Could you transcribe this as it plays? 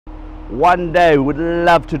one day would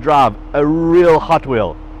love to drive a real Hot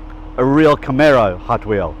Wheel, a real Camaro Hot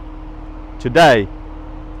Wheel. Today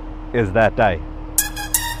is that day.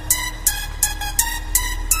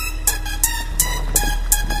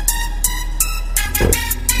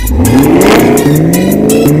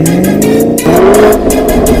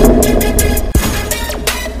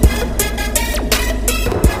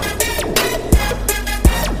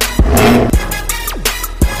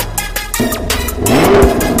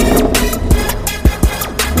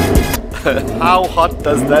 How hot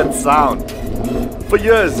does that sound? For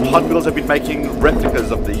years, Hot Wheels have been making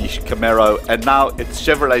replicas of the Camaro, and now it's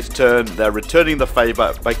Chevrolet's turn. They're returning the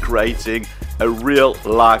favor by creating a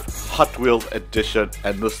real-life Hot Wheels edition,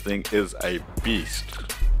 and this thing is a beast.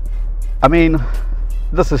 I mean,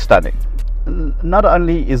 this is stunning. Not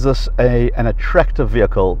only is this an attractive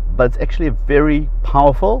vehicle, but it's actually very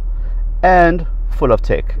powerful and full of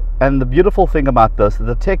tech. And the beautiful thing about this,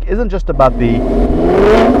 the tech isn't just about the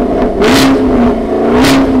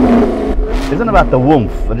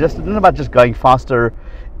woomph. It isn't about just going faster.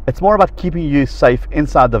 It's more about keeping you safe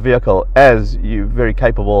inside the vehicle as you're very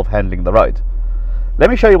capable of handling the road. Let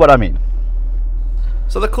me show you what I mean.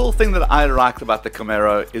 So the cool thing that I liked about the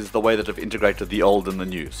Camaro is the way that they've integrated the old and the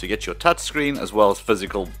new. So you get your touch screen as well as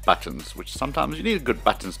physical buttons, which sometimes you need good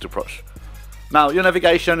buttons to push. Now, your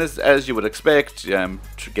navigation is as you would expect, to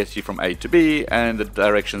get you from A to B, and the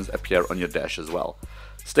directions appear on your dash as well.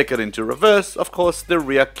 Stick it into reverse, of course the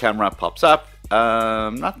rear camera pops up.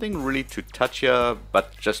 Nothing really to touch here,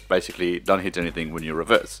 but just basically don't hit anything when you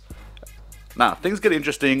reverse. Now, things get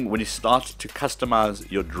interesting when you start to customize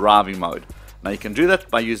your driving mode. Now, you can do that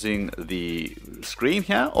by using the screen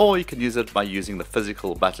here, or you can use it by using the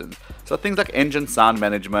physical buttons. So things like engine sound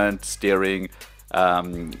management, steering,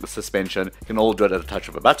 suspension, you can all do it at a touch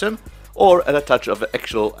of a button or at a touch of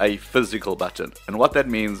a physical button. And what that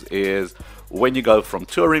means is when you go from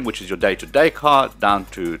touring, which is your day-to-day car, down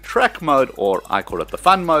to track mode, or I call it the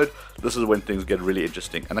fun mode, this is when things get really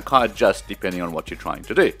interesting and the car adjusts depending on what you're trying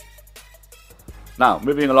to do. Now,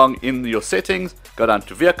 moving along in your settings, go down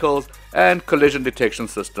to vehicles, and collision detection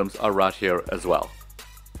systems are right here as well.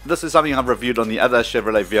 This is something I've reviewed on the other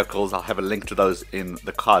Chevrolet vehicles. I'll have a link to those in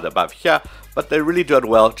the card above here, but they really do it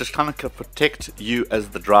well, just kind of protect you as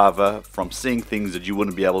the driver from seeing things that you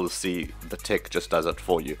wouldn't be able to see. The tech just does it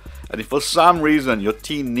for you. And if for some reason your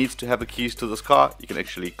team needs to have the keys to this car, you can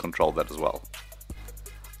actually control that as well.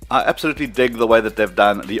 I absolutely dig the way that they've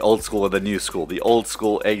done the old school and the new school. The old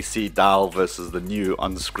school AC dial versus the new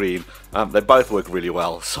on the screen. They both work really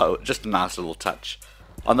well, so just a nice little touch.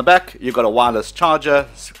 On the back, you've got a wireless charger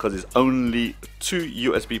because there's only 2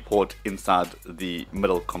 USB ports inside the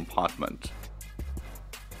middle compartment.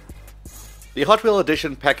 The Hot Wheel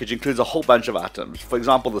Edition package includes a whole bunch of items. For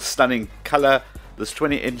example, the stunning color, this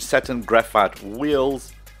 20-inch satin graphite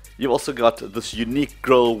wheels. You've also got this unique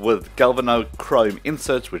grille with galvano chrome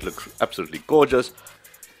inserts, which looks absolutely gorgeous.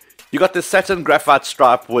 You got this satin graphite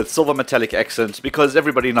stripe with silver metallic accents because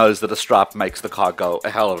everybody knows that a stripe makes the car go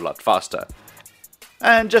a hell of a lot faster.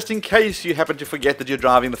 And just in case you happen to forget that you're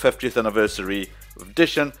driving the 50th anniversary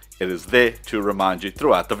edition, it is there to remind you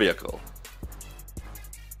throughout the vehicle.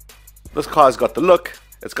 This car's got the look,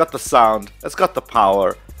 it's got the sound, it's got the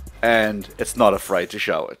power, and it's not afraid to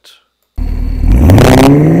show it.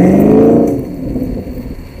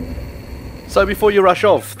 So before you rush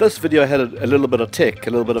off, this video had a little bit of tech, a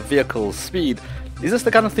little bit of vehicle speed. Is this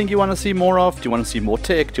the kind of thing you want to see more of? Do you want to see more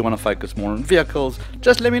tech? Do you want to focus more on vehicles?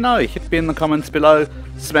 Just let me know. Hit me in the comments below.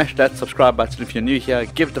 Smash that subscribe button if you're new here.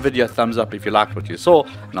 Give the video a thumbs up if you liked what you saw.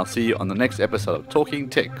 And I'll see you on the next episode of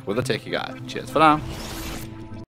Talking Tech with a Techie Guy. Cheers for now.